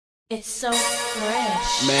It's so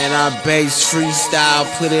fresh. Man, I bass freestyle,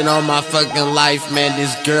 put it on my fucking life, man.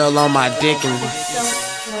 This girl on my dick So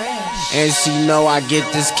fresh. and she know I get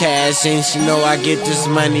this cash, and she know I get this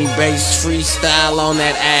money. Bass freestyle on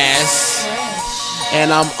that ass.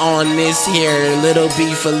 And I'm on this here, Lil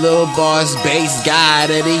B for Lil Boss, Bass God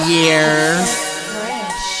of the Year.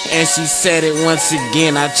 And she said it once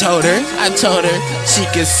again. I told her she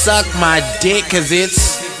could suck my dick, cause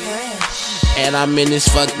it's. And I'm in this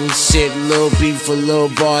fucking shit, Lil B for Lil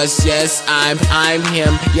Boss. Yes, I'm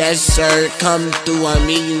him. Yes, sir, come through. I'm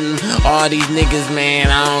eating all these niggas, man.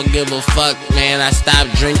 I don't give a fuck, man. I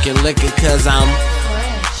stopped drinking liquor cause I'm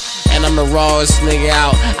the rawest nigga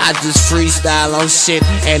out. I just freestyle on shit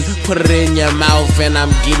and put it in your mouth, and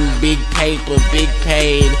I'm getting big paper, big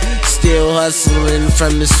paid. Still hustling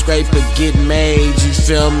from the scraper, get made, you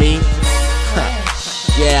feel me?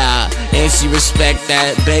 Yeah, and she respect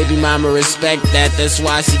that, baby mama respect that. That's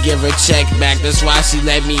why she give her check back, that's why she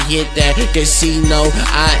let me hit that. Cause she know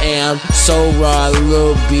I am so raw,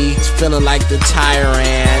 Lil B, feeling like the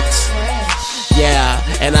tyrant. Yeah,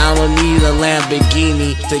 and I don't need a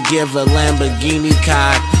Lamborghini to give a Lamborghini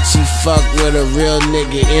cock. She fuck with a real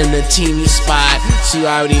nigga in the teeny spot. She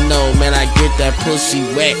already know, man, I get that pussy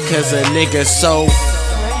wet cause a nigga so.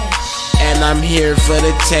 And I'm here for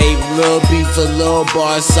the tape, Lil B for Lil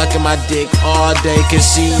Boss, sucking my dick all day cause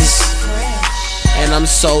she's. And I'm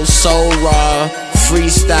so raw,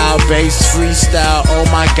 freestyle, bass freestyle, oh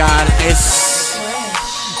my god, it's.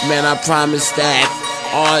 Man, I promise that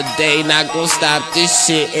all day, not gonna stop this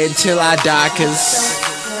shit until I die, cause.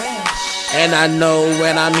 And I know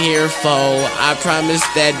what I'm here for, I promise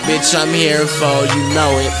that bitch I'm here for, you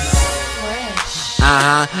know it.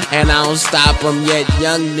 And I don't stop them yet.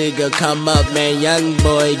 Young nigga come up, man. Young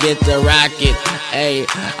boy get the rocket. Hey,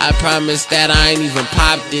 I promise that I ain't even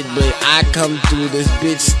popped it, but I come through this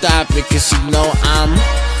bitch, stop it, cause she know I'm.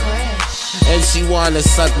 And she wanna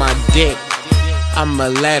suck my dick. I'ma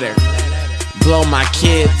let her blow my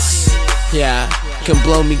kids. Yeah, can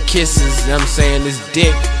blow me kisses. I'm saying this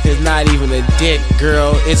dick is not even a dick,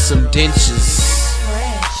 girl. It's some dentures.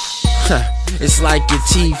 It's like your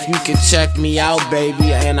teeth, you can check me out,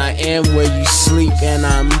 baby. And I am where you sleep, and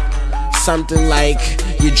I'm something like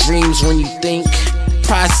your dreams when you think.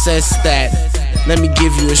 Process that, let me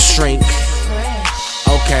give you a shrink.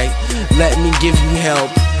 Okay, let me give you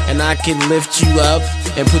help, and I can lift you up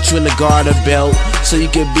and put you in the garter belt so you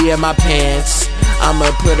can be in my pants.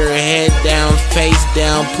 I'ma put her head down, face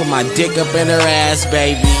down, put my dick up in her ass,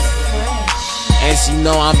 baby. And she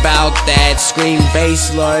know I'm bout that. Scream bass,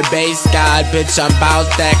 Lord, bass God, bitch, I'm bout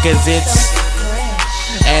that, cause it's.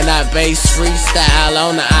 And I bass freestyle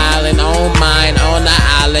on the island, on mine, on the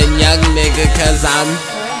island, young nigga, cause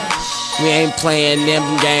we ain't playing them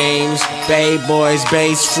games. Bay boys,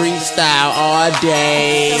 bass freestyle all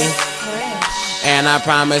day. And I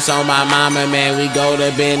promise on my mama, man, we go to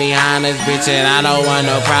Benihana's, bitch, and I don't want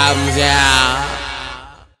no problems, yeah.